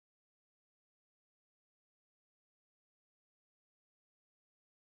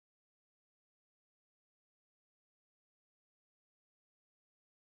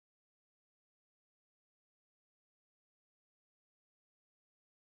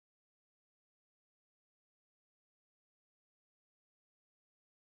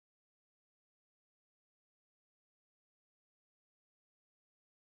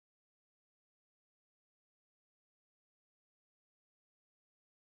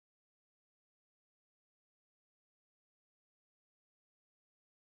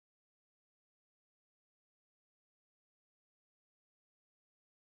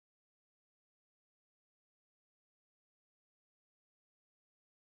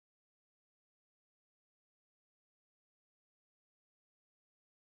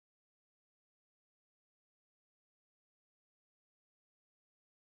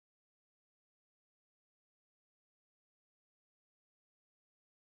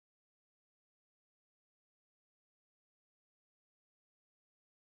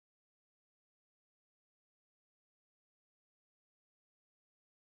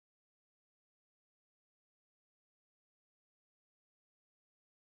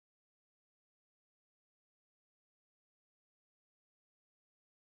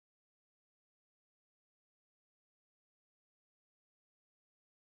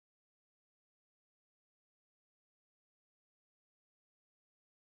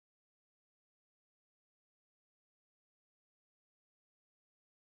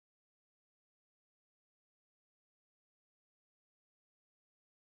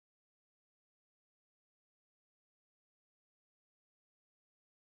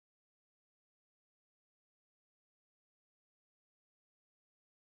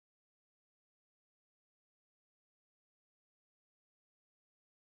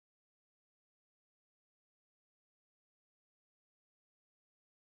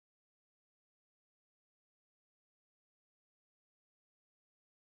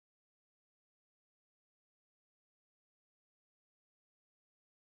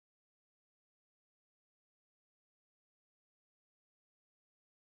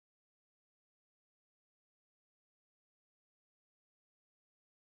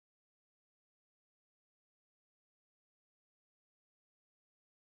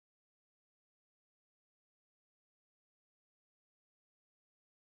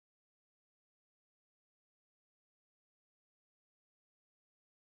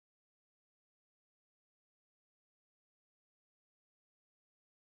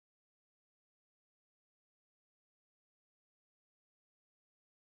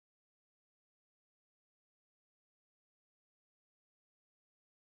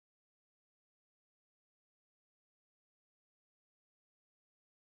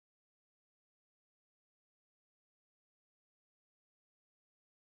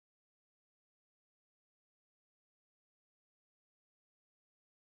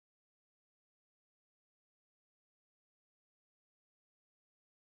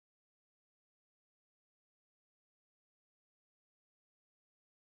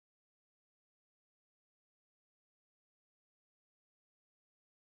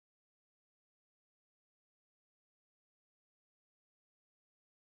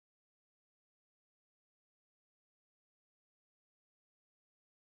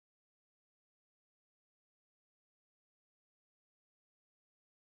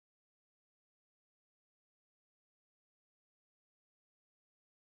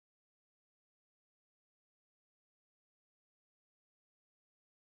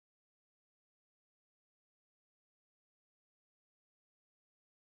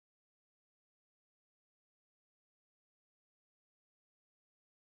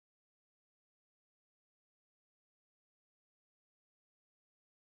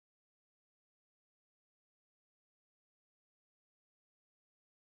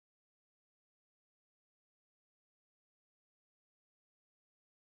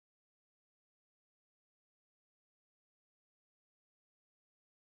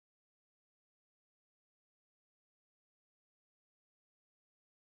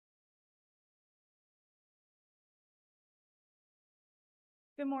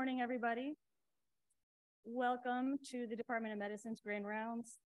Good morning, everybody. Welcome to the Department of Medicine's Grand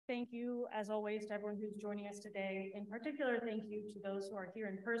Rounds. Thank you, as always, to everyone who's joining us today. In particular, thank you to those who are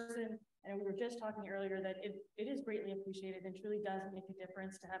here in person. And we were just talking earlier that it is greatly appreciated and truly does make a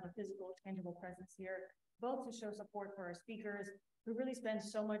difference to have a physical, tangible presence here, both to show support for our speakers, who really spend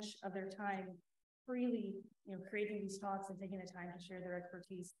so much of their time freely, creating these talks and taking the time to share their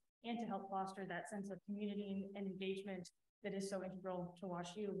expertise, and to help foster that sense of community and engagement that is so integral to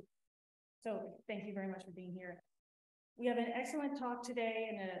WashU. So thank you very much for being here. We have an excellent talk today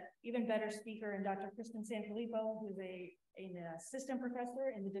and an even better speaker in Dr. Kristen Sanfilippo, who's an assistant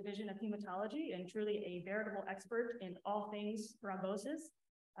professor in the Division of Hematology and truly a veritable expert in all things thrombosis.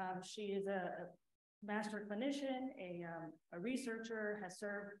 She is a master clinician, a researcher, has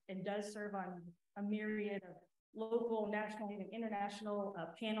served and does serve on a myriad of local, national, and international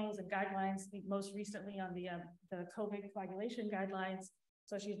panels and guidelines, most recently on the COVID coagulation guidelines.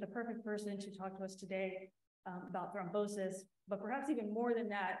 So she's the perfect person to talk to us today about thrombosis. But perhaps even more than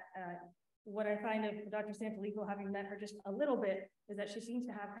that, what I find of Dr. Sanfilippo, having met her just a little bit, is that she seems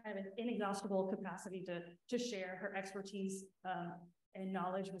to have kind of an inexhaustible capacity to share her expertise and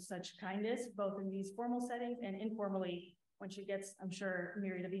knowledge with such kindness, both in these formal settings and informally, when she gets, I'm sure, a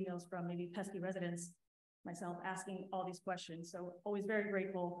myriad of emails from maybe pesky residents, myself, asking all these questions. So always very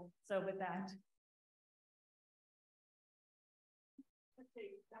grateful. So with that.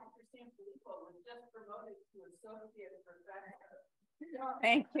 Dr. Sanfilippo was just promoted to associate professor.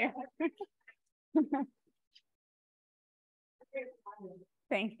 Thank you.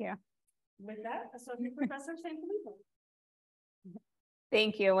 Thank you. With that, Associate Professor Sanfilippo.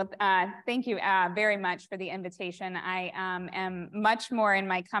 Thank you. Thank you very much for the invitation. I am much more in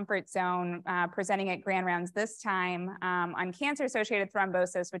my comfort zone presenting at Grand Rounds this time on cancer-associated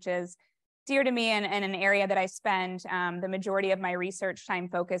thrombosis, which is dear to me and an area that I spend the majority of my research time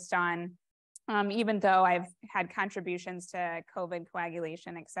focused on, even though I've had contributions to COVID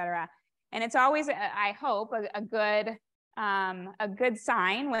coagulation, et cetera. And it's always, I hope, a good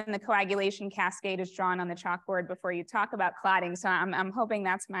sign when the coagulation cascade is drawn on the chalkboard before you talk about clotting. So I'm hoping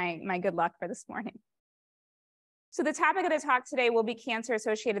that's my good luck for this morning. So the topic of the talk today will be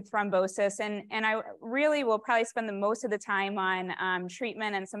cancer-associated thrombosis, and I really will probably spend the most of the time on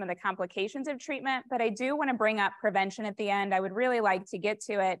treatment and some of the complications of treatment, but I do want to bring up prevention at the end. I would really like to get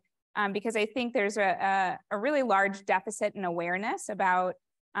to it because I think there's a really large deficit in awareness about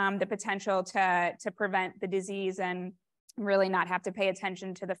the potential to prevent the disease and really not have to pay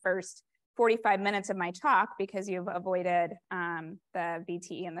attention to the first 45 minutes of my talk because you've avoided the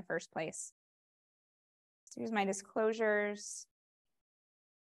VTE in the first place. So here's my disclosures.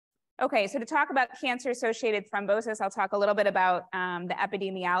 Okay, so to talk about cancer-associated thrombosis, I'll talk a little bit about the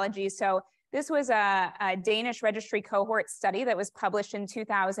epidemiology. So this was a Danish registry cohort study that was published in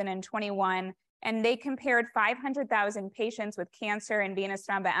 2021, and they compared 500,000 patients with cancer and venous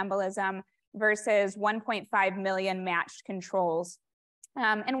thromboembolism versus 1.5 million matched controls.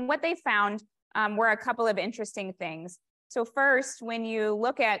 And what they found were a couple of interesting things. So first, when you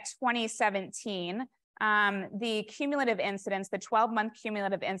look at 2017, the cumulative incidence, the 12-month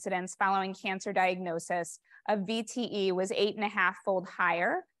cumulative incidence following cancer diagnosis of VTE was 8.5-fold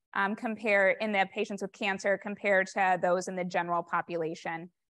higher compared in the patients with cancer compared to those in the general population.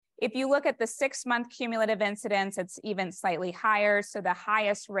 If you look at the 6-month cumulative incidence, it's even slightly higher. So the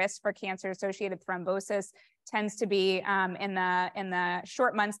highest risk for cancer-associated thrombosis tends to be in the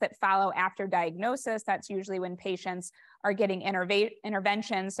short months that follow after diagnosis. That's usually when patients are getting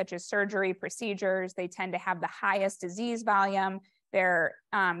interventions such as surgery, procedures. They tend to have the highest disease volume. They're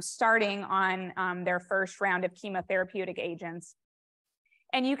starting on their first round of chemotherapeutic agents.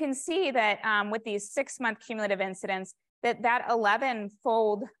 And you can see that with these 6-month cumulative incidence, that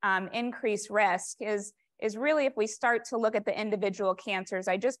 11-fold increased risk is really, if we start to look at the individual cancers,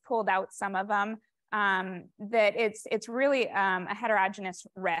 I just pulled out some of them, that it's really a heterogeneous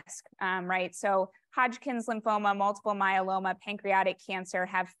risk, right? So Hodgkin's lymphoma, multiple myeloma, pancreatic cancer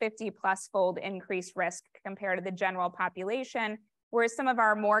have 50+-fold increased risk compared to the general population, whereas some of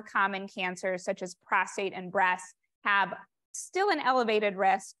our more common cancers, such as prostate and breast, have still an elevated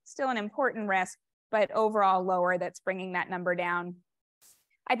risk, still an important risk, but overall lower. That's bringing that number down.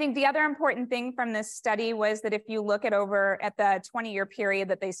 I think the other important thing from this study was that if you look at the 20-year period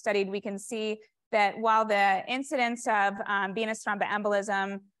that they studied, we can see that while the incidence of venous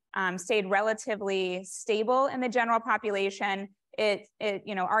thromboembolism stayed relatively stable in the general population, it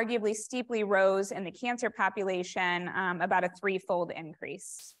arguably steeply rose in the cancer population, about a 3-fold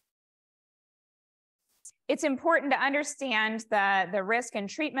increase. It's important to understand the risk and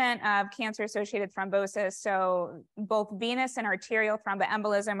treatment of cancer-associated thrombosis. So both venous and arterial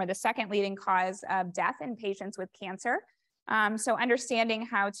thromboembolism are the second leading cause of death in patients with cancer. So understanding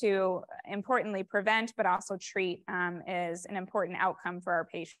how to importantly prevent, but also treat is an important outcome for our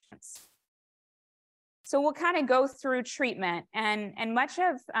patients. So we'll kind of go through treatment and much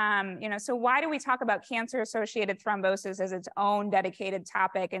of, so why do we talk about cancer-associated thrombosis as its own dedicated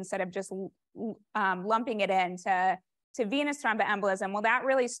topic instead of just lumping it into venous thromboembolism? Well, that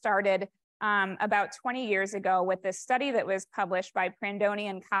really started about 20 years ago with this study that was published by Prandoni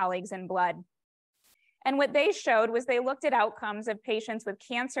and colleagues in Blood. And what they showed was they looked at outcomes of patients with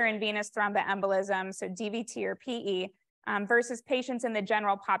cancer and venous thromboembolism, so DVT or PE, versus patients in the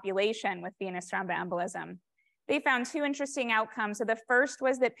general population with venous thromboembolism. They found two interesting outcomes. So the first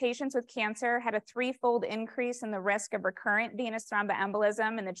was that patients with cancer had a threefold increase in the risk of recurrent venous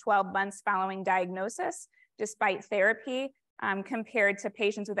thromboembolism in the 12 months following diagnosis, despite therapy, compared to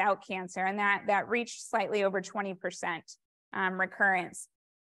patients without cancer. And that reached slightly over 20% recurrence.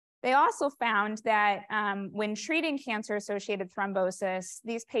 They also found that when treating cancer-associated thrombosis,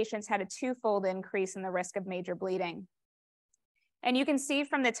 these patients had a twofold increase in the risk of major bleeding. And you can see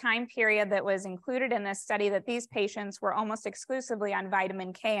from the time period that was included in this study that these patients were almost exclusively on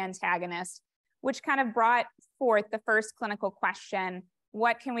vitamin K antagonists, which kind of brought forth the first clinical question: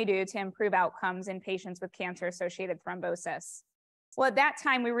 what can we do to improve outcomes in patients with cancer-associated thrombosis? Well, at that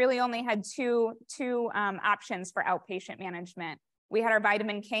time, we really only had two options for outpatient management. We had our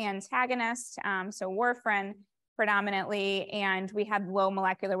vitamin K antagonist, so warfarin predominantly, and we had low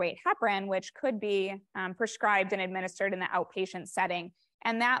molecular weight heparin, which could be prescribed and administered in the outpatient setting.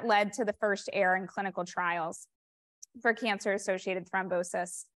 And that led to the first error in clinical trials for cancer-associated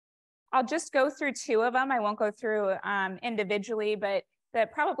thrombosis. I'll just go through two of them. I won't go through individually, but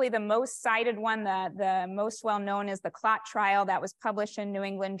probably the most cited one, the most well-known, is the CLOT trial that was published in New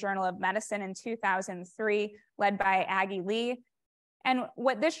England Journal of Medicine in 2003, led by Aggie Lee. And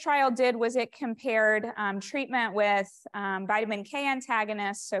what this trial did was it compared treatment with vitamin K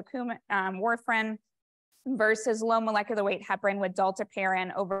antagonists, so warfarin, versus low molecular weight heparin with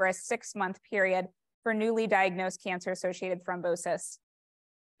dalteparin over a 6-month period for newly diagnosed cancer-associated thrombosis.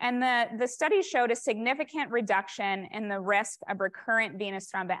 And the study showed a significant reduction in the risk of recurrent venous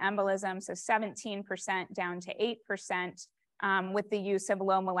thromboembolism, so 17% down to 8% with the use of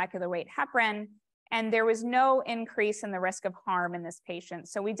low molecular weight heparin. And there was no increase in the risk of harm in this patient.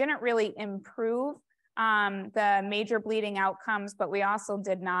 So we didn't really improve the major bleeding outcomes, but we also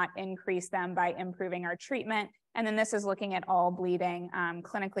did not increase them by improving our treatment. And then this is looking at all bleeding,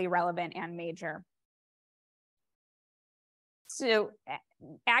 clinically relevant and major. So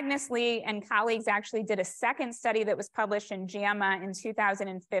Agnes Lee and colleagues actually did a second study that was published in JAMA in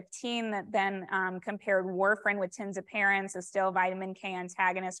 2015 that then compared warfarin with tinzaparin, so still vitamin K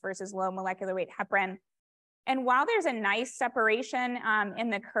antagonist, versus low molecular weight heparin. And while there's a nice separation in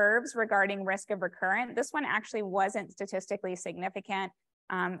the curves regarding risk of recurrent, this one actually wasn't statistically significant.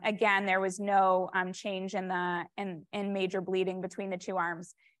 Again, there was no change in major bleeding between the two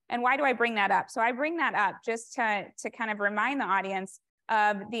arms. And why do I bring that up? So I bring that up just to kind of remind the audience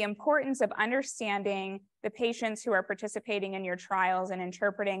of the importance of understanding the patients who are participating in your trials and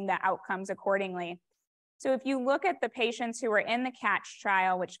interpreting the outcomes accordingly. So if you look at the patients who were in the CATCH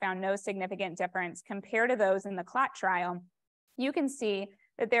trial, which found no significant difference compared to those in the CLOT trial, you can see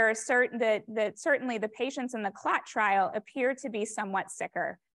that there are certainly the patients in the CLOT trial appear to be somewhat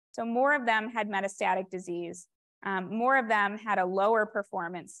sicker. So more of them had metastatic disease. More of them had a lower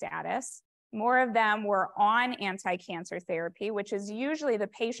performance status. More of them were on anti-cancer therapy, which is usually the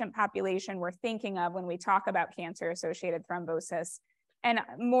patient population we're thinking of when we talk about cancer-associated thrombosis. And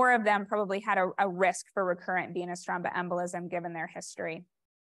more of them probably had a risk for recurrent venous thromboembolism given their history.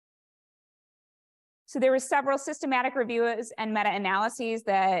 So there were several systematic reviews and meta-analyses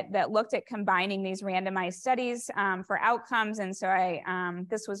that looked at combining these randomized studies for outcomes. And so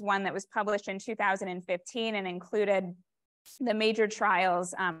this was one that was published in 2015 and included the major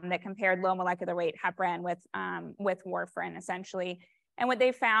trials that compared low molecular weight heparin with warfarin, essentially. And what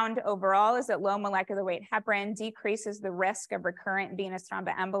they found overall is that low molecular weight heparin decreases the risk of recurrent venous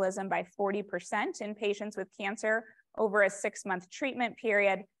thromboembolism by 40% in patients with cancer over a 6-month treatment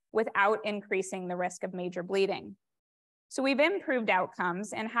period, without increasing the risk of major bleeding. So we've improved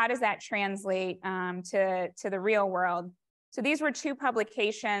outcomes, and how does that translate to the real world? So these were two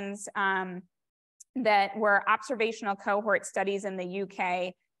publications that were observational cohort studies in the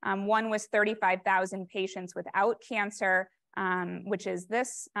UK. One was 35,000 patients without cancer, which is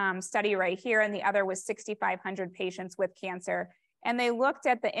this study right here, and the other was 6,500 patients with cancer. and they looked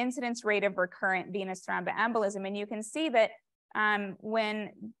at the incidence rate of recurrent venous thromboembolism. And you can see that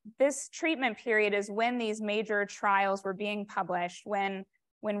when this treatment period is when these major trials were being published, when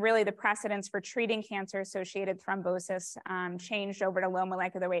really the precedence for treating cancer-associated thrombosis changed over to low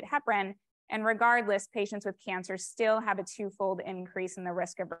molecular weight heparin. And regardless, patients with cancer still have a twofold increase in the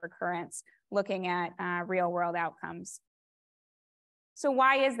risk of recurrence, looking at real-world outcomes. So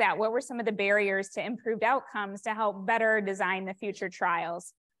why is that? What were some of the barriers to improved outcomes to help better design the future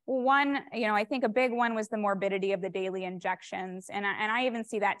trials? Well, one, I think a big one was the morbidity of the daily injections. And I even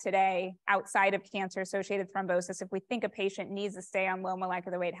see that today outside of cancer-associated thrombosis. If we think a patient needs to stay on low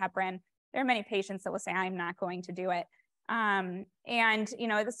molecular weight heparin, there are many patients that will say, I'm not going to do it.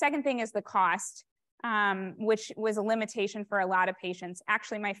 The second thing is the cost, which was a limitation for a lot of patients.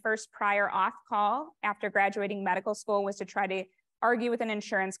 Actually, my first prior auth call after graduating medical school was to try to argue with an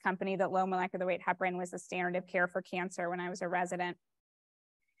insurance company that low molecular weight heparin was the standard of care for cancer when I was a resident.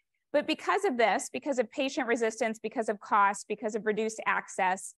 But because of this, because of patient resistance, because of cost, because of reduced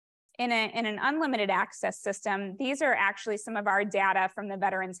access, in an unlimited access system, these are actually some of our data from the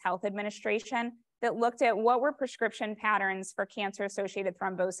Veterans Health Administration that looked at what were prescription patterns for cancer-associated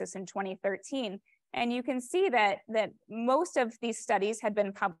thrombosis in 2013. And you can see that most of these studies had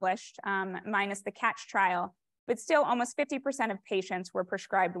been published, minus the CATCH trial, but still almost 50% of patients were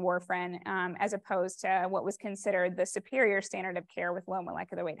prescribed warfarin as opposed to what was considered the superior standard of care with low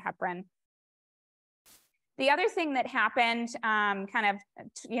molecular weight heparin. The other thing that happened,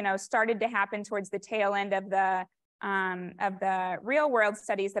 started to happen towards the tail end of the real world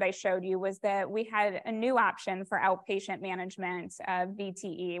studies that I showed you, was that we had a new option for outpatient management of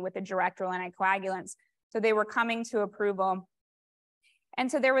VTE with the direct oral anticoagulants. So they were coming to approval. And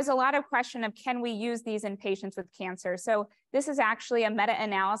so there was a lot of question of, can we use these in patients with cancer? So this is actually a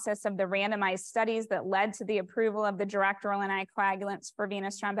meta-analysis of the randomized studies that led to the approval of the direct oral anticoagulants for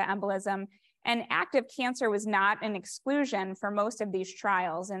venous thromboembolism. And active cancer was not an exclusion for most of these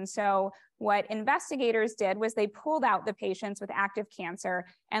trials. And so what investigators did was they pulled out the patients with active cancer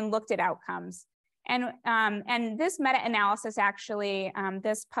and looked at outcomes. And this meta-analysis actually,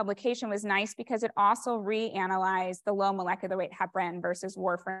 this publication was nice because it also reanalyzed the low molecular weight heparin versus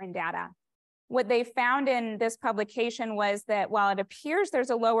warfarin data. What they found in this publication was that while it appears there's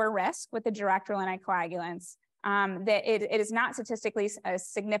a lower risk with the direct oral anticoagulants, that it is not statistically a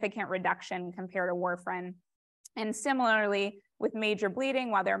significant reduction compared to warfarin. And similarly, with major bleeding,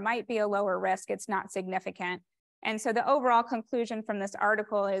 while there might be a lower risk, it's not significant. And so the overall conclusion from this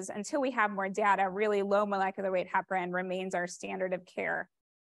article is, until we have more data, really low molecular weight heparin remains our standard of care.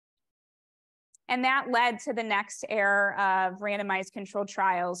 And that led to the next era of randomized controlled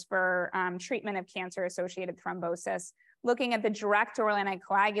trials for treatment of cancer-associated thrombosis, looking at the direct oral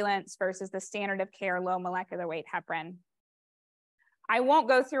anticoagulants versus the standard of care low molecular weight heparin. I won't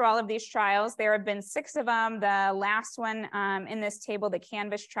go through all of these trials. There have been 6 of them. The last one in this table, the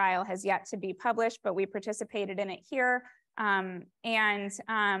Canvas trial, has yet to be published, but we participated in it here. So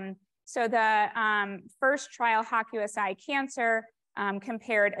the first trial, HawkUSI Cancer,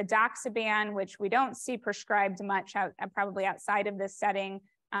 compared edoxaban, which we don't see prescribed much probably outside of this setting,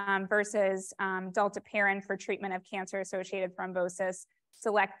 versus dalteparin for treatment of cancer-associated thrombosis.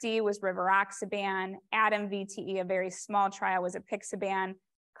 SELECT-D was rivaroxaban. ATOM VTE, a very small trial, was apixaban.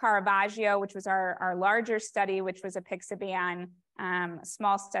 Caravaggio, which was our larger study, which was apixaban, a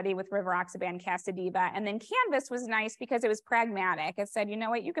small study with rivaroxaban, Casadeva. And then Canvas was nice because it was pragmatic. It said, you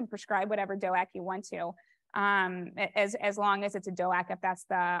know what, you can prescribe whatever DOAC you want to, as long as it's a DOAC, if that's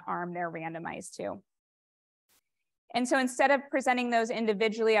the arm they're randomized to. And so instead of presenting those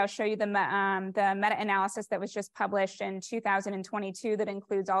individually, I'll show you the meta-analysis that was just published in 2022 that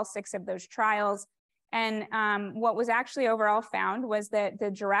includes all 6 of those trials. And what was actually overall found was that the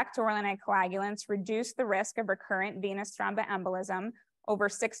direct oral anticoagulants reduced the risk of recurrent venous thromboembolism over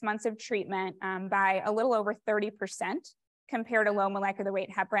 6 months of treatment by a little over 30% compared to low molecular weight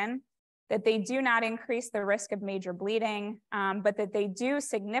heparin. That they do not increase the risk of major bleeding, but that they do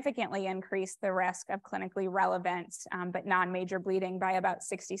significantly increase the risk of clinically relevant but non-major bleeding by about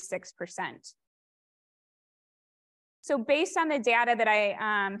 66%. So based on the data that I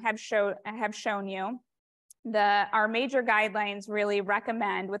have shown you, our major guidelines really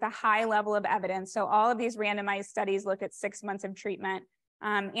recommend, with a high level of evidence, so all of these randomized studies look at 6 months of treatment,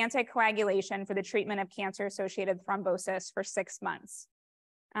 anticoagulation for the treatment of cancer-associated thrombosis for 6 months.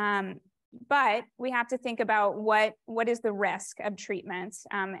 But we have to think about what is the risk of treatment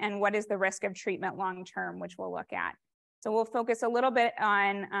and what is the risk of treatment long-term, which we'll look at. So we'll focus a little bit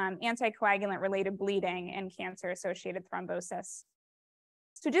on anticoagulant-related bleeding and cancer-associated thrombosis.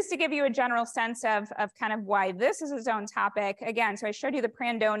 So just to give you a general sense of kind of why this is its own topic, again, so I showed you the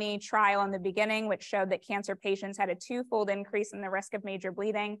Prandoni trial in the beginning, which showed that cancer patients had a twofold increase in the risk of major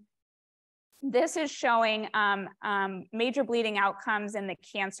bleeding. This is showing major bleeding outcomes in the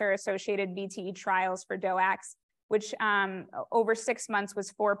cancer-associated VTE trials for DOACs, which over 6 months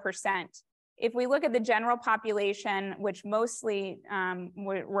was 4%. If we look at the general population, which mostly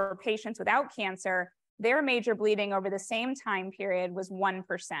were patients without cancer, their major bleeding over the same time period was 1%.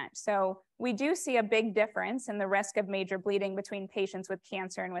 So we do see a big difference in the risk of major bleeding between patients with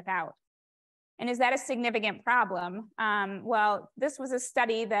cancer and without. And is that a significant problem? Well, this was a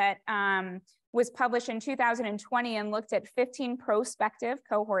study that was published in 2020 and looked at 15 prospective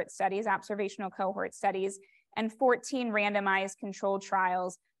cohort studies, observational cohort studies, and 14 randomized controlled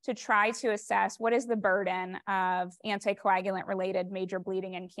trials to try to assess what is the burden of anticoagulant-related major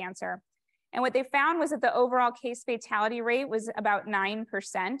bleeding in cancer. And what they found was that the overall case fatality rate was about 9%.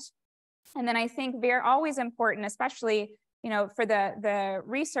 And then I think they're always important, especially for the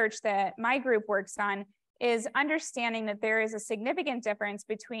research that my group works on, is understanding that there is a significant difference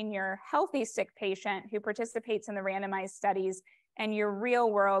between your healthy sick patient who participates in the randomized studies and your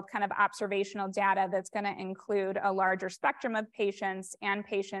real world kind of observational data that's going to include a larger spectrum of patients and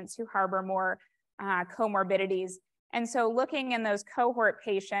patients who harbor more comorbidities. And so looking in those cohort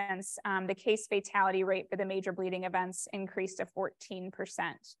patients, the case fatality rate for the major bleeding events increased to 14%.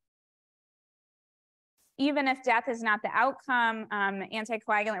 Even if death is not the outcome,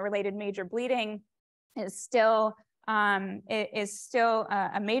 anticoagulant-related major bleeding is still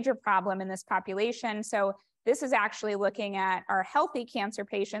a major problem in this population. So this is actually looking at our healthy cancer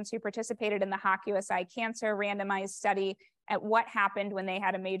patients who participated in the HawkUSI cancer randomized study at what happened when they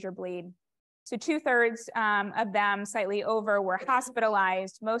had a major bleed. So 2/3 of them, slightly over, were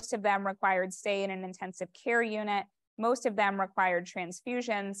hospitalized. Most of them required stay in an intensive care unit. Most of them required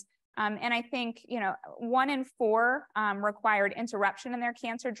transfusions. And I think 1 in 4 required interruption in their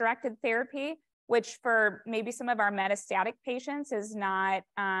cancer-directed therapy, which for maybe some of our metastatic patients is not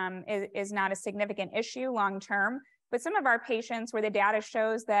a significant issue long-term. But some of our patients where the data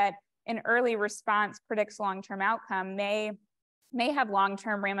shows that an early response predicts long-term outcome may have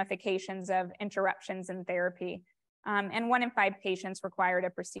long-term ramifications of interruptions in therapy. And 1 in 5 patients required a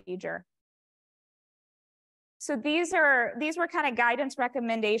procedure. So these were kind of guidance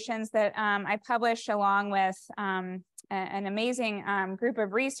recommendations that I published along with an amazing group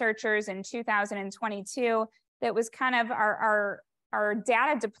of researchers in 2022 that was kind of our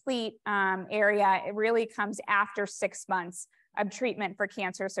data deplete area. It really comes after 6 months of treatment for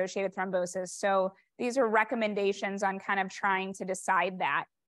cancer-associated thrombosis. So these are recommendations on kind of trying to decide that.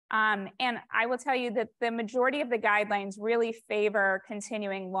 And I will tell you that the majority of the guidelines really favor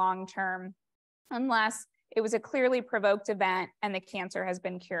continuing long-term unless it was a clearly provoked event and the cancer has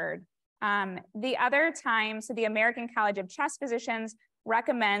been cured. The other time, so the American College of Chest Physicians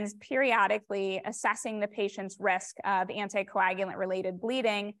recommends periodically assessing the patient's risk of anticoagulant-related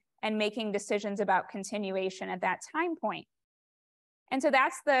bleeding and making decisions about continuation at that time point. And so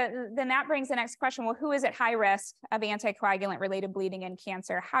then that brings the next question, well, who is at high risk of anticoagulant-related bleeding in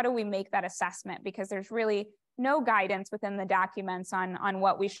cancer? How do we make that assessment? Because there's really no guidance within the documents on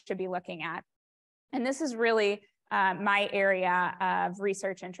what we should be looking at. And this is really my area of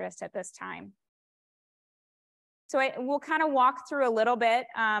research interest at this time. So we'll kind of walk through a little bit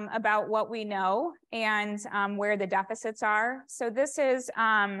about what we know and where the deficits are. So this is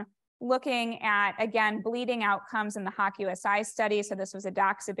looking at, again, bleeding outcomes in the HawkUSI study. So this was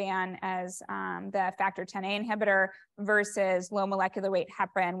edoxaban as the factor Xa inhibitor versus low molecular weight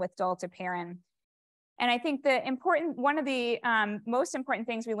heparin with dalteparin. And I think one of the most important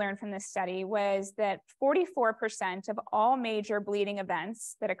things we learned from this study was that 44% of all major bleeding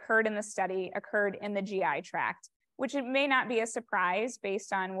events that occurred in the study occurred in the GI tract, which it may not be a surprise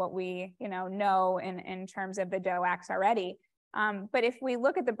based on what we know in terms of the DOACs already. But if we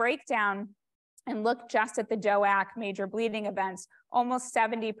look at the breakdown and look just at the DOAC major bleeding events, almost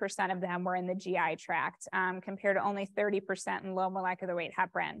 70% of them were in the GI tract compared to only 30% in low molecular weight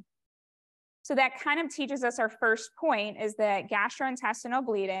heparin. So that kind of teaches us our first point is that gastrointestinal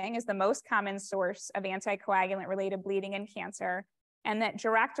bleeding is the most common source of anticoagulant-related bleeding in cancer, and that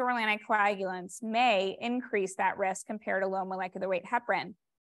direct oral anticoagulants may increase that risk compared to low molecular weight heparin.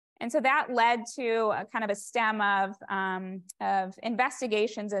 And so that led to a kind of a stem of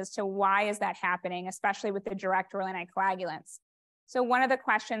investigations as to why is that happening, especially with the direct oral anticoagulants. So one of the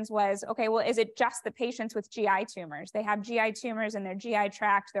questions was, okay, well, is it just the patients with GI tumors? They have GI tumors in their GI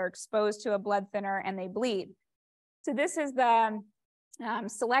tract, they're exposed to a blood thinner and they bleed. So this is the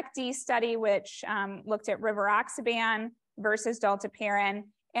SELECT-D study, which looked at rivaroxaban versus dalteparin.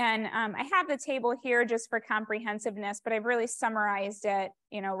 And I have the table here just for comprehensiveness, but I've really summarized it,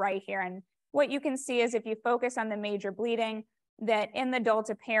 right here. And what you can see is if you focus on the major bleeding, that in the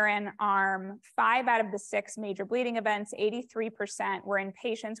dalteparin arm, 5 out of the 6 major bleeding events, 83% were in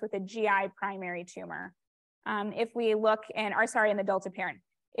patients with a GI primary tumor. If we look in the dalteparin.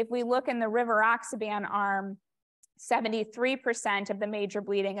 If we look in the rivaroxaban arm, 73% of the major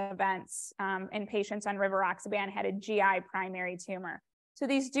bleeding events in patients on rivaroxaban had a GI primary tumor. So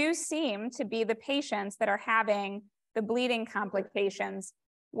these do seem to be the patients that are having the bleeding complications.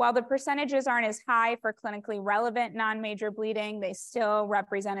 While the percentages aren't as high for clinically relevant non-major bleeding, they still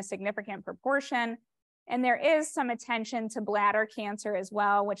represent a significant proportion. And there is some attention to bladder cancer as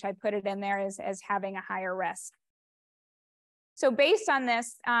well, which I put it in there as having a higher risk. So based on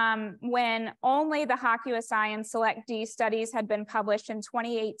this, when only the HOCUS-I and SELECT-D studies had been published in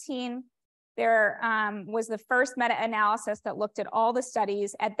 2018, there was the first meta-analysis that looked at all the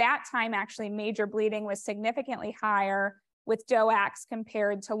studies. At that time, actually, major bleeding was significantly higher with DOACs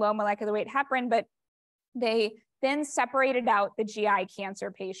compared to low molecular weight heparin, but they then separated out the GI cancer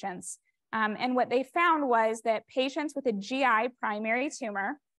patients. And what they found was that patients with a GI primary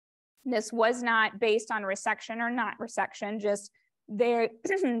tumor, this was not based on resection or not resection, just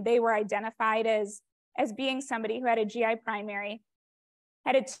they were identified as being somebody who had a GI primary,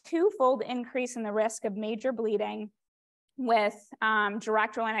 had a 2-fold increase in the risk of major bleeding with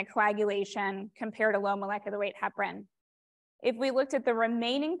direct oral anticoagulation compared to low molecular weight heparin. If we looked at the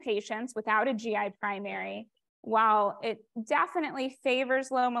remaining patients without a GI primary, while it definitely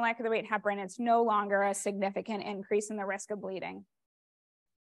favors low molecular weight heparin, it's no longer a significant increase in the risk of bleeding.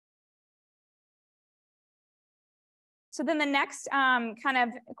 So then the next kind of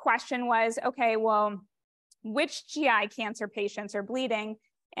question was, okay, well, which GI cancer patients are bleeding?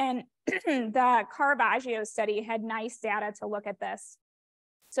 And the Caravaggio study had nice data to look at this.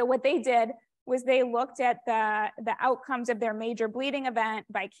 So what they did was they looked at the outcomes of their major bleeding event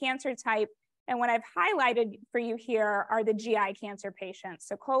by cancer type. And what I've highlighted for you here are the GI cancer patients,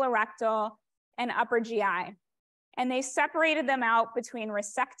 so colorectal and upper GI. And they separated them out between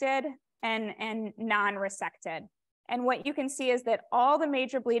resected and non-resected. And what you can see is that all the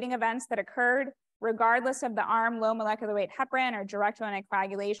major bleeding events that occurred, regardless of the arm, low molecular weight heparin or direct oral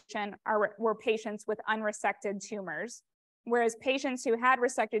anticoagulation, were patients with unresected tumors, whereas patients who had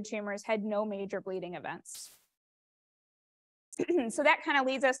resected tumors had no major bleeding events. So that kind of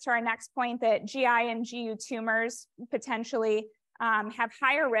leads us to our next point, that GI and GU tumors potentially have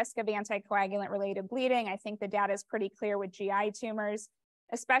higher risk of anticoagulant-related bleeding. I think the data is pretty clear with GI tumors,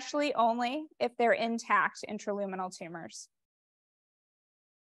 especially only if they're intact intraluminal tumors.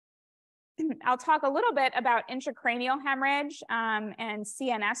 I'll talk a little bit about intracranial hemorrhage and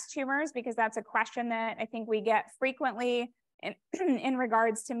CNS tumors, because that's a question that I think we get frequently in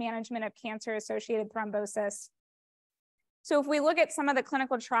regards to management of cancer-associated thrombosis. So if we look at some of the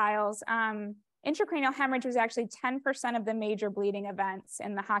clinical trials, intracranial hemorrhage was actually 10% of the major bleeding events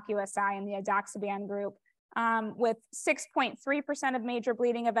in the HOCUS-I and the edoxaban group, with 6.3% of major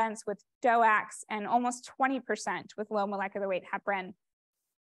bleeding events with DOACs and almost 20% with low molecular weight heparin.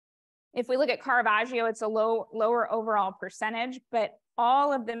 If we look at Caravaggio, it's a lower overall percentage, but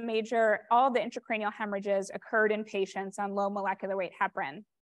all the intracranial hemorrhages occurred in patients on low molecular weight heparin.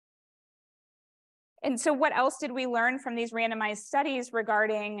 And so what else did we learn from these randomized studies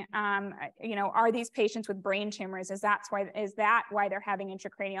regarding, are these patients with brain tumors? Is that why they're having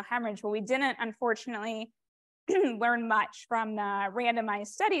intracranial hemorrhage? Well, we didn't, unfortunately, learn much from the randomized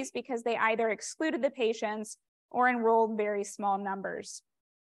studies because they either excluded the patients or enrolled very small numbers.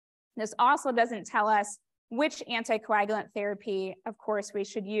 This also doesn't tell us which anticoagulant therapy, of course, we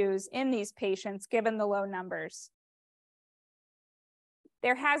should use in these patients given the low numbers.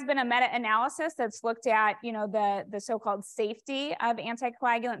 There has been a meta-analysis that's looked at, the so-called safety of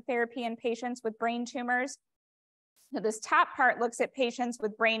anticoagulant therapy in patients with brain tumors. So this top part looks at patients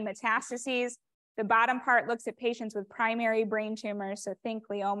with brain metastases. The bottom part looks at patients with primary brain tumors, so think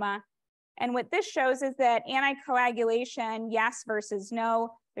glioma. And what this shows is that anticoagulation, yes versus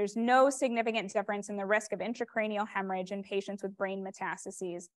no, there's no significant difference in the risk of intracranial hemorrhage in patients with brain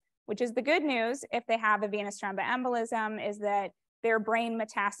metastases, which is the good news if they have a venous thromboembolism, is that their brain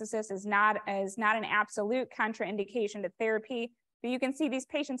metastasis is not an absolute contraindication to therapy, but you can see these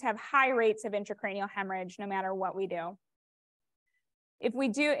patients have high rates of intracranial hemorrhage no matter what we do. If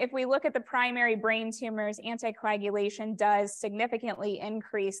we look at the primary brain tumors, anticoagulation does significantly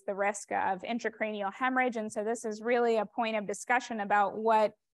increase the risk of intracranial hemorrhage. And so this is really a point of discussion about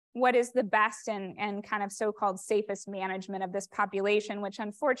what is the best and kind of so-called safest management of this population, which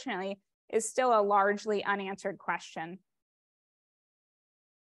unfortunately is still a largely unanswered question.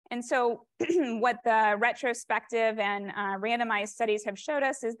 And so what the retrospective and randomized studies have showed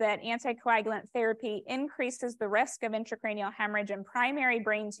us is that anticoagulant therapy increases the risk of intracranial hemorrhage in primary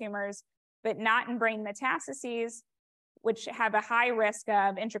brain tumors, but not in brain metastases, which have a high risk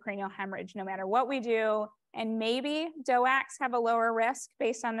of intracranial hemorrhage no matter what we do. And maybe DOACs have a lower risk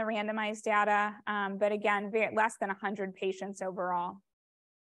based on the randomized data, but again, less than 100 patients overall.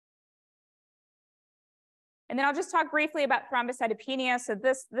 And then I'll just talk briefly about thrombocytopenia. So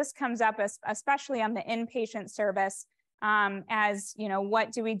this comes up especially on the inpatient service as,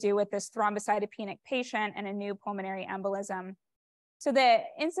 what do we do with this thrombocytopenic patient and a new pulmonary embolism? So the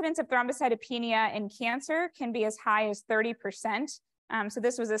incidence of thrombocytopenia in cancer can be as high as 30%. So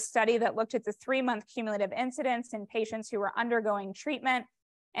this was a study that looked at the 3-month cumulative incidence in patients who were undergoing treatment.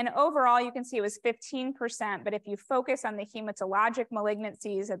 And overall, you can see it was 15%, but if you focus on the hematologic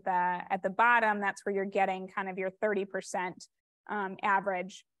malignancies at the bottom, that's where you're getting kind of your 30%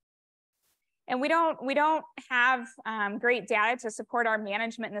 average. And we don't have great data to support our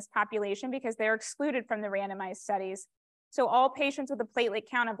management in this population because they're excluded from the randomized studies. So all patients with a platelet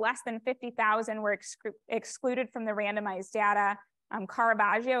count of less than 50,000 were excluded from the randomized data.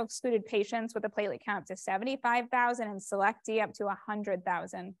 Caravaggio excluded patients with a platelet count up to 75,000 and SELECT-D up to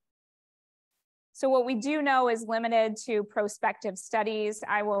 100,000. So what we do know is limited to prospective studies.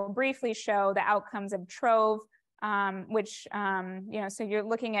 I will briefly show the outcomes of TROVE, which, so you're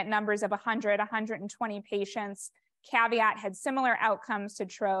looking at numbers of 100, 120 patients. Caveat had similar outcomes to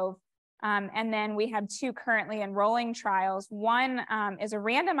TROVE. And then we have 2 currently enrolling trials. One is a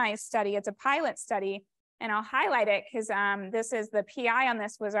randomized study. It's a pilot study. And I'll highlight it because this is the PI on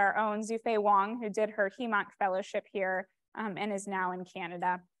this was our own Zufei Wong, who did her HEMONC fellowship here and is now in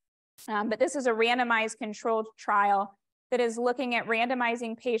Canada. But this is a randomized controlled trial that is looking at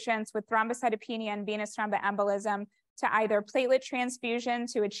randomizing patients with thrombocytopenia and venous thromboembolism to either platelet transfusion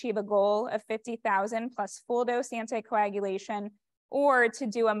to achieve a goal of 50,000 plus full dose anticoagulation, or to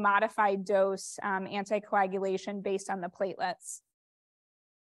do a modified dose anticoagulation based on the platelets.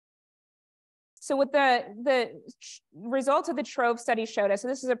 So what the results of the TROVE study showed us, so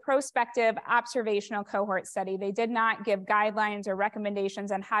this is a prospective observational cohort study. They did not give guidelines or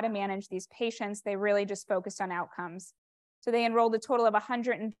recommendations on how to manage these patients. They really just focused on outcomes. So they enrolled a total of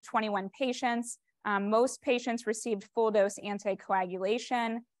 121 patients. Most patients received full dose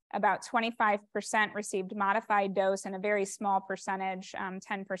anticoagulation. About 25% received modified dose, and a very small percentage,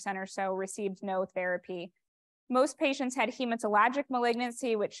 10% or so, received no therapy. Most patients had hematologic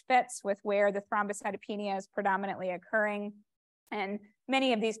malignancy, which fits with where the thrombocytopenia is predominantly occurring. And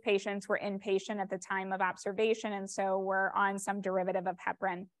many of these patients were inpatient at the time of observation, and so were on some derivative of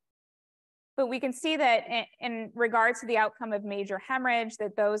heparin. But we can see that in regards to the outcome of major hemorrhage,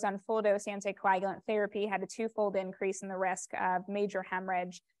 that those on full dose anticoagulant therapy had a 2-fold increase in the risk of major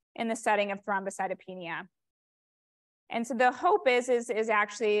hemorrhage in the setting of thrombocytopenia. And so the hope is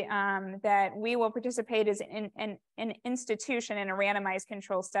actually that we will participate as an institution in a randomized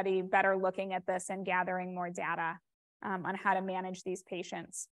control study, better looking at this and gathering more data on how to manage these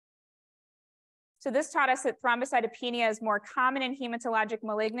patients. So this taught us that thrombocytopenia is more common in hematologic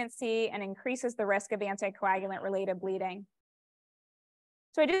malignancy and increases the risk of anticoagulant-related bleeding.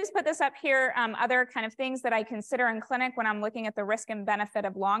 So I just put this up here, other kind of things that I consider in clinic when I'm looking at the risk and benefit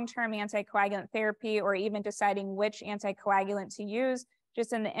of long-term anticoagulant therapy, or even deciding which anticoagulant to use,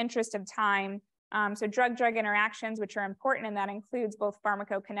 just in the interest of time. So drug-drug interactions, which are important, and that includes both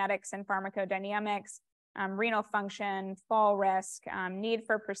pharmacokinetics and pharmacodynamics, renal function, fall risk, need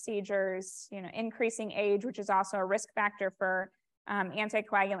for procedures, increasing age, which is also a risk factor for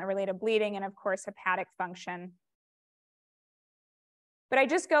anticoagulant-related bleeding, and of course, hepatic function. But I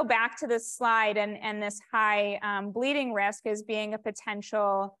just go back to this slide and this high bleeding risk as being a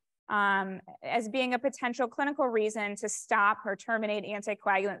potential clinical reason to stop or terminate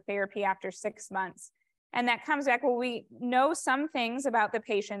anticoagulant therapy after 6 months. And that comes back, well, we know some things about the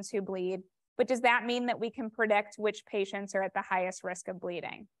patients who bleed, but does that mean that we can predict which patients are at the highest risk of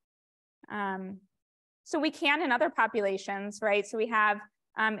bleeding? So we can in other populations, right? So we have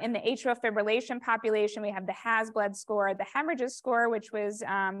in the atrial fibrillation population, we have the HAS-BLED score, the hemorrhages score, which was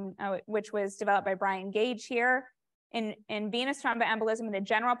developed by Brian Gage here. In venous thromboembolism in the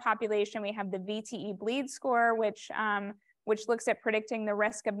general population, we have the VTE bleed score, which looks at predicting the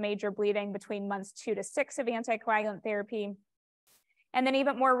risk of major bleeding between months 2 to 6 of anticoagulant therapy. And then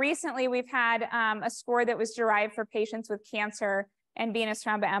even more recently, we've had a score that was derived for patients with cancer and venous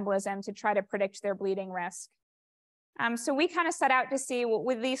thromboembolism to try to predict their bleeding risk. So we kind of set out to see, well,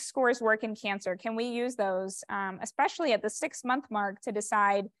 would these scores work in cancer? Can we use those, especially at the 6-month mark, to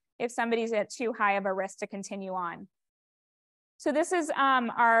decide if somebody's at too high of a risk to continue on? So this is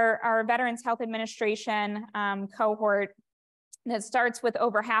our Veterans Health Administration cohort that starts with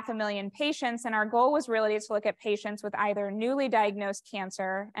over 500,000 patients. And our goal was really to look at patients with either newly diagnosed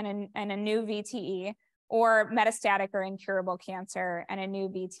cancer and a new VTE, or metastatic or incurable cancer and a new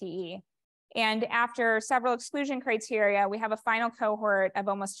VTE. And after several exclusion criteria, we have a final cohort of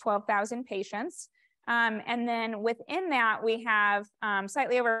almost 12,000 patients. And then within that, we have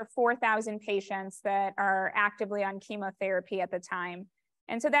slightly over 4,000 patients that are actively on chemotherapy at the time.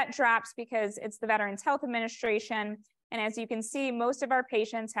 And so that drops because it's the Veterans Health Administration. And as you can see, most of our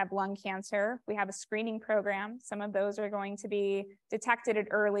patients have lung cancer. We have a screening program. Some of those are going to be detected at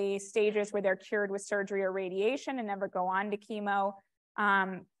early stages where they're cured with surgery or radiation and never go on to chemo.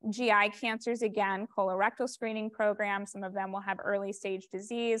 GI cancers, again, colorectal screening program. Some of them will have early stage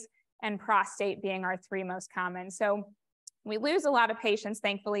disease, and prostate being our 3 most common. So we lose a lot of patients,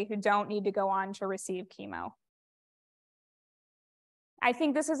 thankfully, who don't need to go on to receive chemo. I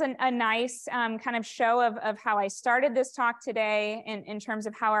think this is a nice kind of show of how I started this talk today in terms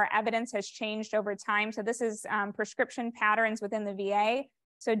of how our evidence has changed over time. So this is prescription patterns within the VA.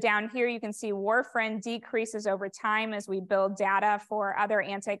 So down here, you can see warfarin decreases over time as we build data for other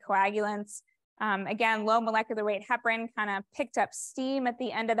anticoagulants. Again, low molecular weight heparin kind of picked up steam at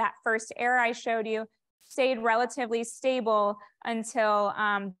the end of that first era I showed you, stayed relatively stable until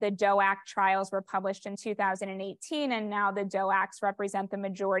the DOAC trials were published in 2018. And now the DOACs represent the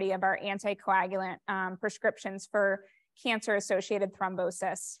majority of our anticoagulant prescriptions for cancer-associated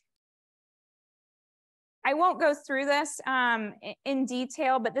thrombosis. I won't go through this in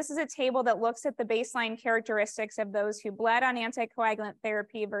detail, but this is a table that looks at the baseline characteristics of those who bled on anticoagulant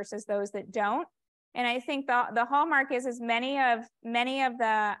therapy versus those that don't. And I think the hallmark is many of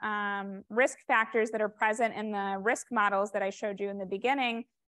the risk factors that are present in the risk models that I showed you in the beginning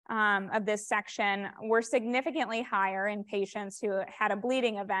of this section were significantly higher in patients who had a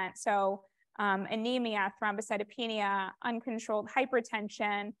bleeding event. So anemia, thrombocytopenia, uncontrolled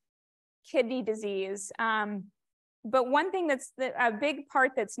hypertension, kidney disease. But one thing that's a big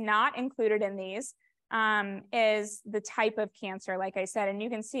part that's not included in these is the type of cancer, like I said. And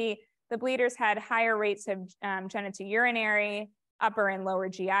you can see the bleeders had higher rates of genitourinary, upper and lower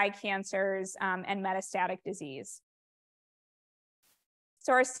GI cancers, and metastatic disease.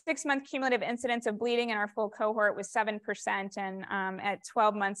 So our 6-month cumulative incidence of bleeding in our full cohort was 7%, and at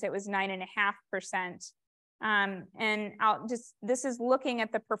 12 months, it was 9.5%. And this is looking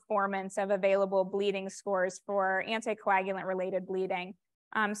at the performance of available bleeding scores for anticoagulant-related bleeding.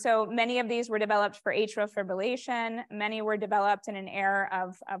 So many of these were developed for atrial fibrillation. Many were developed in an era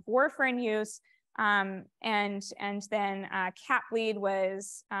of warfarin use. And then cat bleed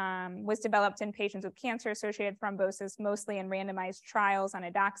was developed in patients with cancer-associated thrombosis, mostly in randomized trials on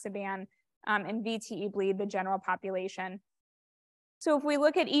edoxaban, and VTE bleed, the general population. So if we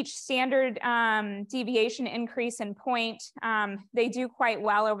look at each standard deviation increase in point, they do quite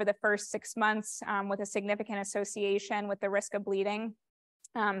well over the first 6 months with a significant association with the risk of bleeding.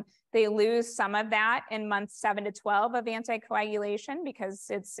 They lose some of that in months 7 to 12 of anticoagulation because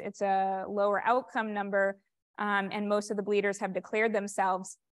it's a lower outcome number, and most of the bleeders have declared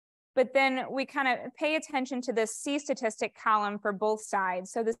themselves. But then we kind of pay attention to this C statistic column for both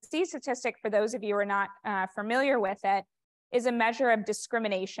sides. So the C statistic, for those of you who are not familiar with it, is a measure of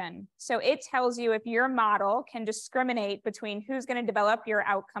discrimination. So it tells you if your model can discriminate between who's going to develop your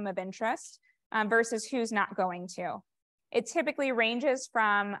outcome of interest versus who's not going to. It typically ranges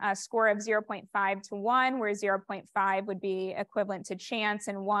from a score of 0.5 to 1, where 0.5 would be equivalent to chance,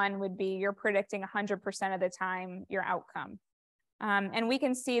 and 1 would be you're predicting 100% of the time your outcome. And we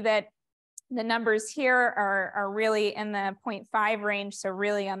can see that the numbers here are really in the 0.5 range, so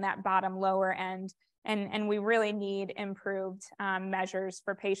really on that bottom lower end. And we really need improved measures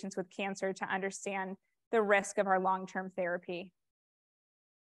for patients with cancer to understand the risk of our long-term therapy.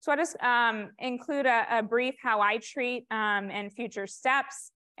 So I'll just include a brief how I treat and future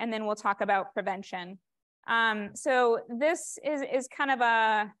steps, and then we'll talk about prevention. So this is kind of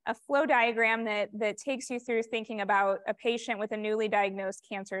a flow diagram that takes you through thinking about a patient with a newly diagnosed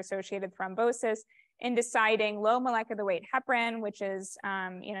cancer-associated thrombosis and deciding low molecular weight heparin, which is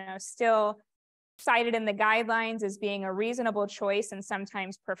still cited in the guidelines as being a reasonable choice and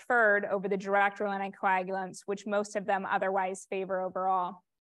sometimes preferred over the direct oral anticoagulants, which most of them otherwise favor overall.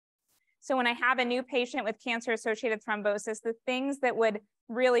 So when I have a new patient with cancer-associated thrombosis, the things that would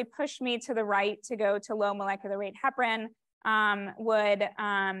really push me to the right to go to low molecular weight heparin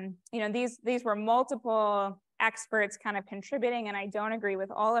these were multiple experts kind of contributing, and I don't agree with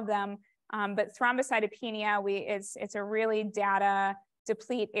all of them, but thrombocytopenia, it's a really data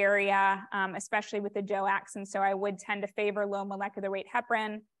deplete area, especially with the DOACs. And so I would tend to favor low molecular weight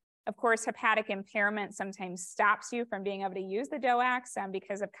heparin. Of course, hepatic impairment sometimes stops you from being able to use the DOACs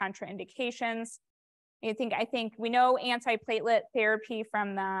because of contraindications. I think we know antiplatelet therapy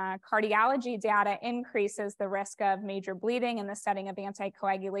from the cardiology data increases the risk of major bleeding in the setting of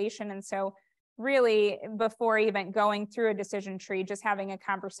anticoagulation. And so really, before even going through a decision tree, just having a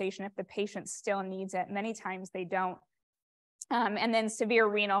conversation if the patient still needs it. Many times they don't. And then severe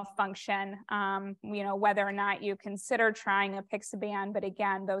renal function, whether or not you consider trying apixaban, but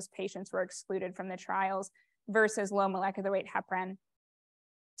again, those patients were excluded from the trials versus low molecular weight heparin.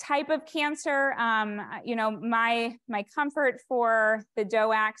 Type of cancer, my comfort for the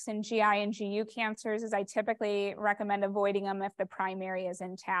DOACs and GI and GU cancers is I typically recommend avoiding them if the primary is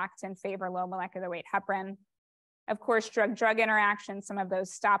intact and favor low molecular weight heparin. Of course, drug-drug interactions, some of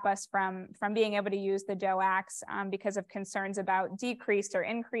those stop us from being able to use the DOACs because of concerns about decreased or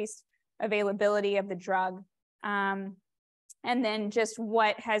increased availability of the drug. And then just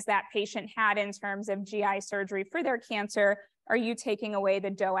what has that patient had in terms of GI surgery for their cancer? Are you taking away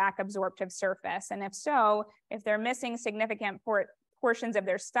the DOAC absorptive surface? And if so, if they're missing significant portions of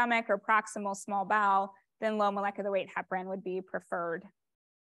their stomach or proximal small bowel, then low molecular weight heparin would be preferred.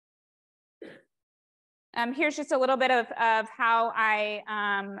 Here's just a little bit of how I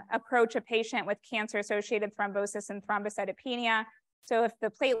approach a patient with cancer-associated thrombosis and thrombocytopenia. So if the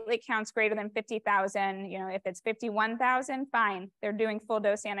platelet count's greater than 50,000, if it's 51,000, fine. They're doing full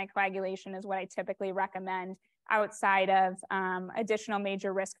dose anticoagulation is what I typically recommend outside of additional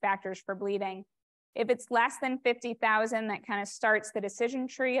major risk factors for bleeding. If it's less than 50,000, that kind of starts the decision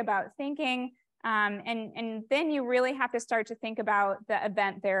tree about thinking. And then you really have to start to think about the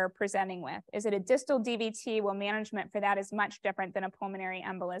event they're presenting with. Is it a distal DVT? Well, management for that is much different than a pulmonary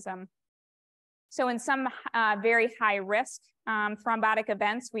embolism. So in some very high risk thrombotic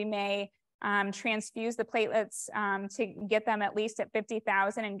events, we may transfuse the platelets to get them at least at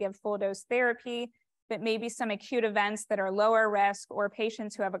 50,000 and give full dose therapy. But maybe some acute events that are lower risk or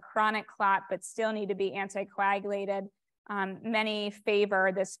patients who have a chronic clot but still need to be anticoagulated. Many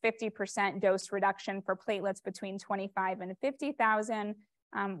favor this 50% dose reduction for platelets between 25 and 50,000,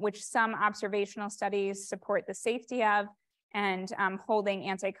 which some observational studies support the safety of, and holding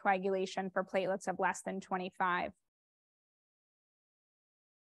anticoagulation for platelets of less than 25.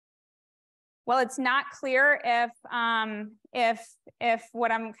 Well, it's not clear if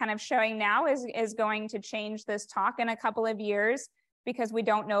what I'm kind of showing now is going to change this talk in a couple of years because we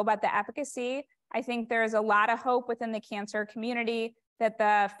don't know about the efficacy. I think there's a lot of hope within the cancer community that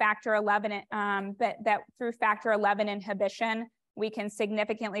the factor 11 that through factor 11 inhibition, we can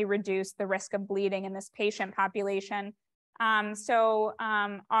significantly reduce the risk of bleeding in this patient population. Our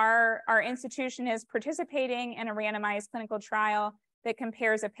institution is participating in a randomized clinical trial that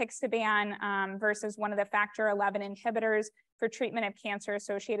compares apixaban versus one of the factor 11 inhibitors for treatment of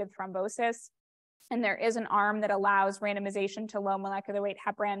cancer-associated thrombosis. And there is an arm that allows randomization to low molecular weight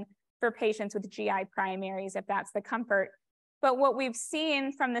heparin for patients with GI primaries, if that's the comfort. But what we've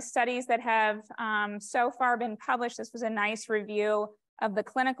seen from the studies that have so far been published, this was a nice review of the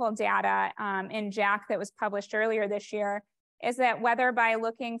clinical data in JACC that was published earlier this year, is that whether by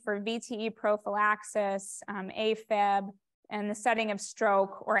looking for VTE prophylaxis, AFib, and the setting of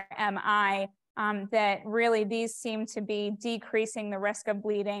stroke or MI, that really these seem to be decreasing the risk of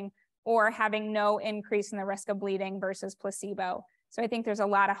bleeding or having no increase in the risk of bleeding versus placebo. So I think there's a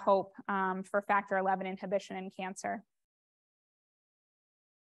lot of hope for factor 11 inhibition in cancer.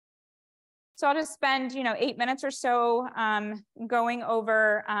 So I'll just spend 8 minutes or so going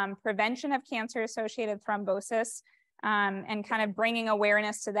over prevention of cancer-associated thrombosis and kind of bringing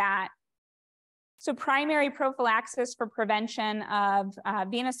awareness to that. So primary prophylaxis for prevention of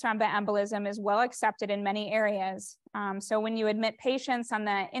venous thromboembolism is well accepted in many areas. So when you admit patients on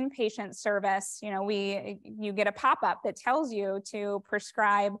the inpatient service, you get a pop-up that tells you to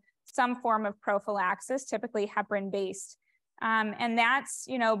prescribe some form of prophylaxis, typically heparin-based. And that's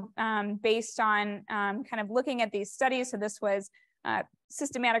based on kind of looking at these studies. So this was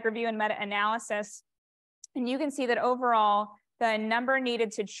systematic review and meta-analysis. And you can see that overall, the number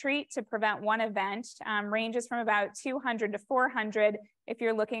needed to treat to prevent one event ranges from about 200 to 400 if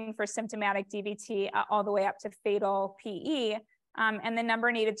you're looking for symptomatic DVT all the way up to fatal PE. And the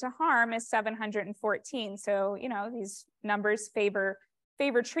number needed to harm is 714. So, these numbers favor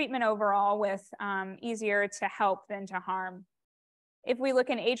treatment overall with easier to help than to harm. If we look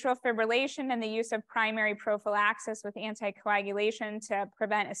in atrial fibrillation and the use of primary prophylaxis with anticoagulation to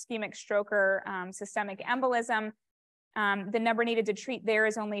prevent ischemic stroke or systemic embolism, The number needed to treat there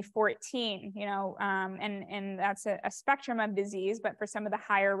is only 14, you know, and that's a spectrum of disease, but for some of the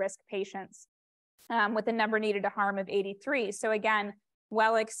higher risk patients, with the number needed to harm of 83. So again,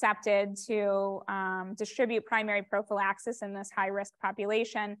 well accepted to distribute primary prophylaxis in this high risk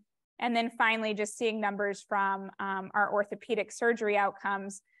population. And then finally, just seeing numbers from our orthopedic surgery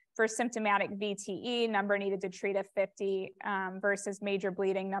outcomes for symptomatic VTE, number needed to treat of 50 versus major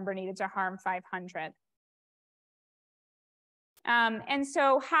bleeding, number needed to harm 500. And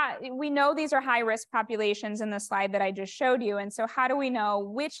so we know these are high risk populations in the slide that I just showed you. And so how do we know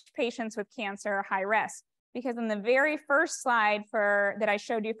which patients with cancer are high risk? Because in the very first slide that I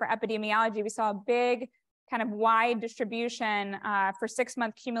showed you for epidemiology, we saw a big kind of wide distribution for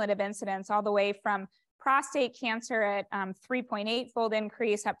 6-month cumulative incidence, all the way from prostate cancer at 3.8-fold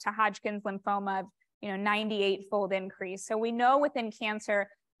increase up to Hodgkin's lymphoma of 98-fold increase. So we know within cancer,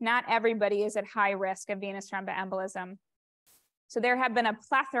 not everybody is at high risk of venous thromboembolism. So there have been a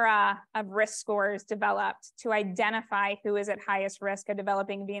plethora of risk scores developed to identify who is at highest risk of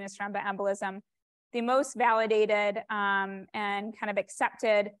developing venous thromboembolism. The most validated and kind of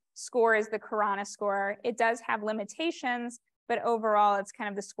accepted score is the Corona score. It does have limitations, but overall it's kind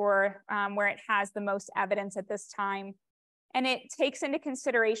of the score where it has the most evidence at this time. And it takes into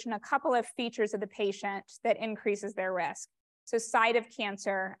consideration a couple of features of the patient that increases their risk. So site of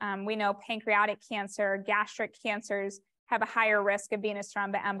cancer, we know pancreatic cancer, gastric cancers have a higher risk of venous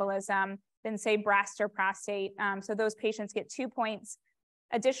thromboembolism than say breast or prostate. So those patients get 2 points.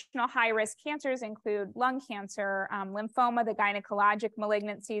 Additional high-risk cancers include lung cancer, lymphoma, the gynecologic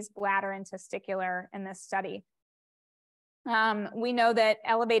malignancies, bladder, and testicular in this study. We know that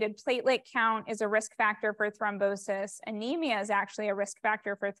elevated platelet count is a risk factor for thrombosis. Anemia is actually a risk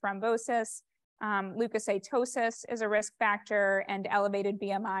factor for thrombosis. Leukocytosis is a risk factor, and elevated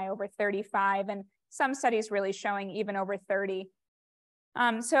BMI over 35, and some studies really showing even over 30.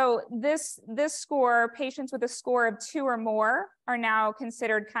 So this score, patients with a score of 2 or more are now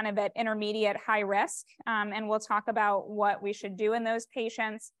considered kind of at intermediate high risk. And we'll talk about what we should do in those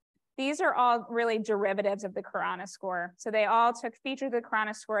patients. These are all really derivatives of the Corona score. So they all took features of the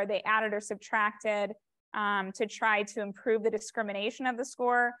Corona score, they added or subtracted to try to improve the discrimination of the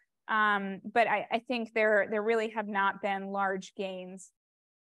score. But I think there really have not been large gains.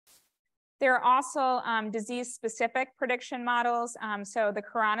 There are also disease-specific prediction models. So the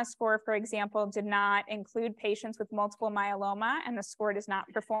Corona score, for example, did not include patients with multiple myeloma, and the score does not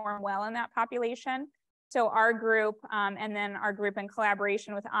perform well in that population. So our group, and then our group in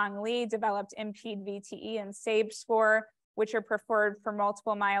collaboration with Ang Lee, developed MPHS and SAVE score, which are preferred for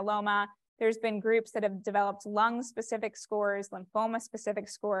multiple myeloma. There's been groups that have developed lung-specific scores, lymphoma-specific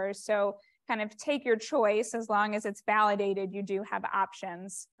scores. So kind of take your choice. As long as it's validated, you do have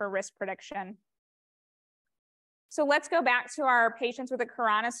options for risk prediction. So let's go back to our patients with a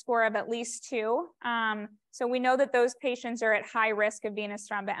Corona score of at least 2. So we know that those patients are at high risk of venous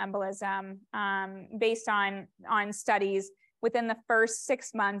thromboembolism based on studies within the first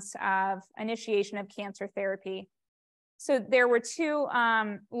 6 months of initiation of cancer therapy. So there were 2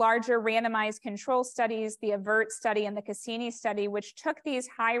 larger randomized control studies, the AVERT study and the Cassini study, which took these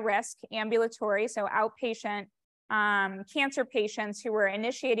high-risk ambulatory, so outpatient cancer patients who were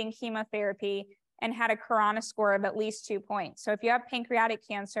initiating chemotherapy and had a Corona score of at least 2 points. So if you have pancreatic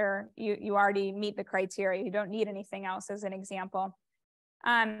cancer, you already meet the criteria. You don't need anything else as an example.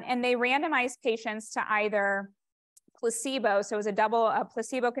 And they randomized patients to either placebo, so it was a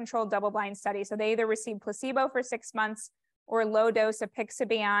placebo-controlled double-blind study. So they either received placebo for 6 months or low dose of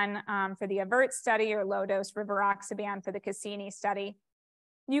apixaban for the AVERT study or low dose rivaroxaban for the Cassini study.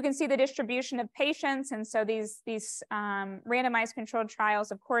 You can see the distribution of patients. And so these randomized controlled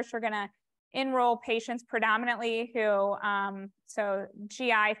trials, of course, are going to enroll patients predominantly who, so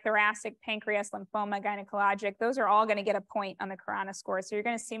GI, thoracic, pancreas, lymphoma, gynecologic, those are all going to get a point on the Corona score. So you're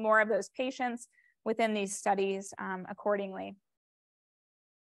going to see more of those patients within these studies accordingly.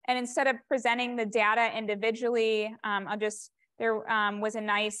 And instead of presenting the data individually, there was a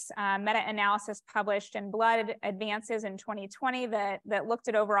nice meta-analysis published in Blood Advances in 2020 that looked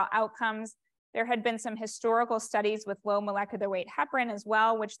at overall outcomes. There had been some historical studies with low molecular weight heparin as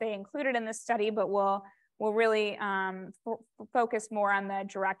well, which they included in this study, but we'll really focus more on the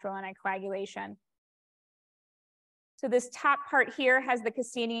direct renal anticoagulation. So this top part here has the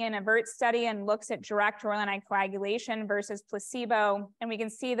Cassini and AVERT study and looks at direct renal anticoagulation versus placebo. And we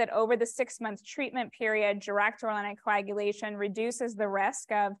can see that over the 6-month treatment period, direct renal anticoagulation reduces the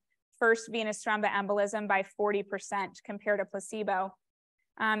risk of first venous thromboembolism by 40% compared to placebo.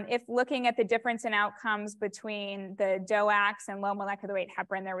 If looking at the difference in outcomes between the DOACs and low molecular weight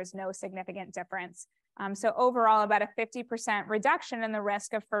heparin, there was no significant difference. So overall, about a 50% reduction in the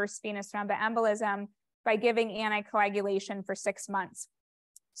risk of first venous thromboembolism by giving anticoagulation for 6 months.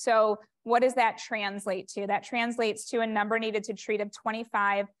 So what does that translate to? That translates to a number needed to treat of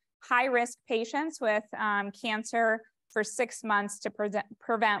 25 high-risk patients with cancer for 6 months to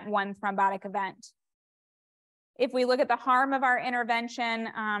prevent one thrombotic event. If we look at the harm of our intervention,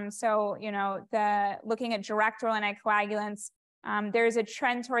 looking at direct oral anticoagulants, there's a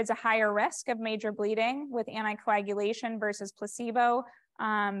trend towards a higher risk of major bleeding with anticoagulation versus placebo,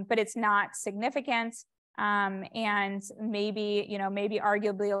 but it's not significant. And maybe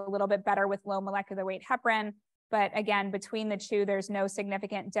arguably a little bit better with low molecular weight heparin. But again, between the two, there's no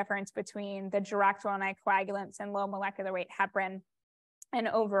significant difference between the direct oral anticoagulants and low molecular weight heparin. And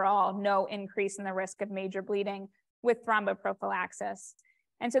overall, no increase in the risk of major bleeding with thromboprophylaxis.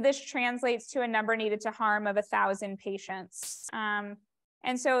 And so this translates to a number needed to harm of 1,000 patients. And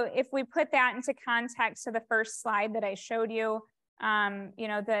so if we put that into context to the first slide that I showed you,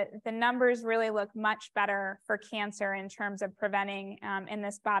 the numbers really look much better for cancer in terms of preventing in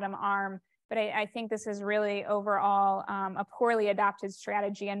this bottom arm. But I think this is really overall a poorly adopted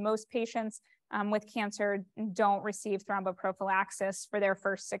strategy, and most patients with cancer don't receive thromboprophylaxis for their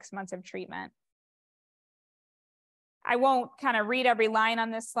first 6 months of treatment. I won't kind of read every line on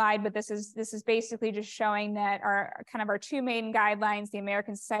this slide, but this is basically just showing that our two main guidelines, the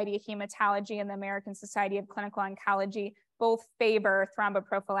American Society of Hematology and the American Society of Clinical Oncology, both favor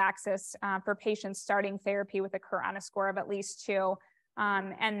thromboprophylaxis for patients starting therapy with a Corona score of at least 2,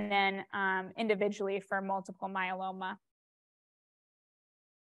 and then individually for multiple myeloma.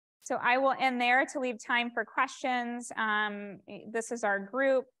 So I will end there to leave time for questions. This is our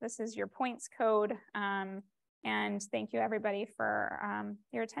group. This is your points code. And thank you everybody for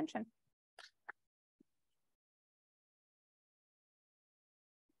your attention.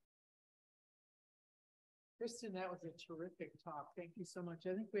 Kristen, that was a terrific talk. Thank you so much.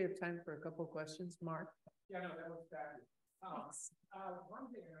 I think we have time for a couple questions. Mark? Yeah, no, that was fabulous. One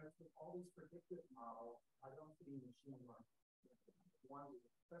thing is with all these predictive models, I don't see machine learning. One,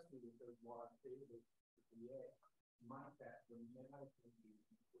 especially if there's a lot of data with the VA, manufacturing, may not be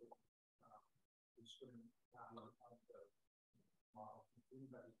certain of the model.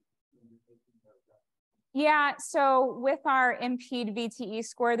 Anybody taking those up? Yeah, so with our MPED VTE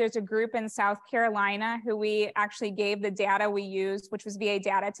score, there's a group in South Carolina who we actually gave the data we used, which was VA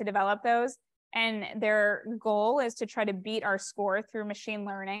data, to develop those. And their goal is to try to beat our score through machine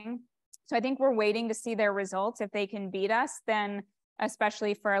learning. So I think we're waiting to see their results. If they can beat us, then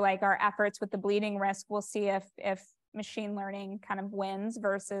especially for like our efforts with the bleeding risk, we'll see if machine learning kind of wins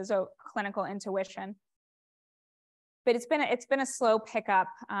versus clinical intuition. But it's been a slow pickup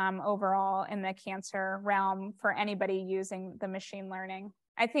overall in the cancer realm for anybody using the machine learning.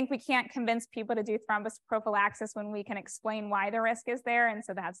 I think we can't convince people to do thrombus prophylaxis when we can explain why the risk is there, and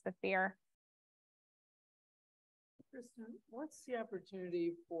so that's the fear. Kristen, what's the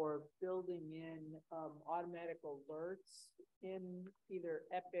opportunity for building in automatic alerts in either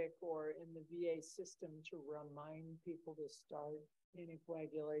Epic or in the VA system to remind people to start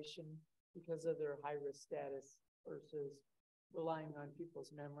anticoagulation because of their high-risk status versus relying on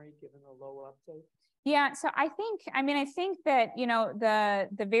people's memory given the low uptake? Yeah, so I think that,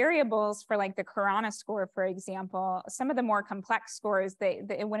 the variables for like the Corona score, for example, some of the more complex scores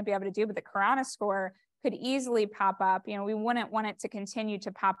it wouldn't be able to do, but the Corona score could easily pop up. We wouldn't want it to continue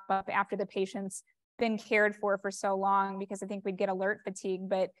to pop up after the patient's been cared for so long, because I think we'd get alert fatigue,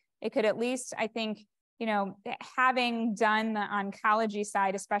 but it could at least, I think, having done the oncology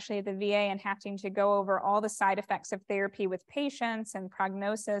side, especially at the VA, and having to go over all the side effects of therapy with patients and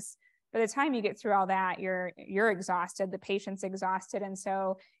prognosis, by the time you get through all that, you're exhausted, the patient's exhausted. And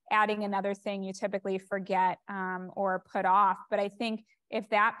so adding another thing you typically forget or put off. But I think if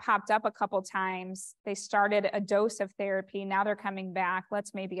that popped up a couple times, they started a dose of therapy, now they're coming back,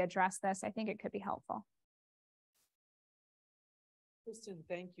 let's maybe address this. I think it could be helpful. Kristen,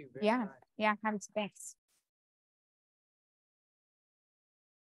 thank you very much. Yeah, thanks.